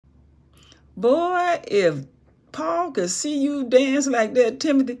Boy, if Paul could see you dance like that,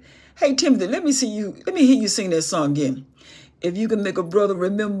 Timothy. Hey, Timothy, let me hear you sing that song again. If you can make a brother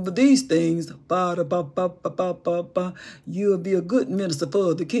remember these things, ba da ba ba ba ba ba ba, you'll be a good minister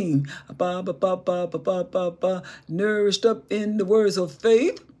for the king. Ba ba ba ba ba ba ba ba, nourished up in the words of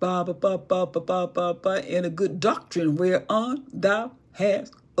faith. Ba ba ba ba ba ba ba ba, in a good doctrine whereon thou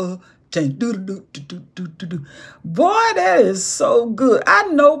hast attained. Do do do do do do do. Boy, that is so good. I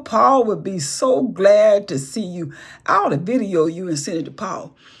know Paul would be so glad to see you. I ought to video you and send it to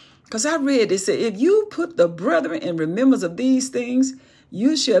Paul. Because I read, they said, if you put the brethren in remembrance of these things,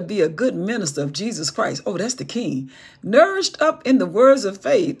 you shall be a good minister of Jesus Christ. Oh, that's the king. Nourished up in the words of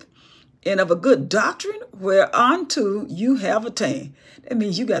faith and of a good doctrine whereunto you have attained. That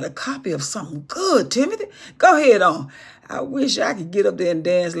means you got a copy of something good, Timothy. Go ahead on. I wish I could get up there and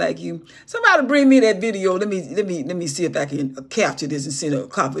dance like you. Somebody bring me that video. Let me see if I can capture this and send a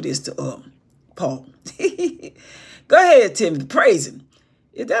copy of this to Paul. Go ahead, Timothy. Praise him.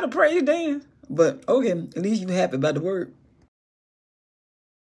 Is that a praise dance? But okay, at least you're happy about the word.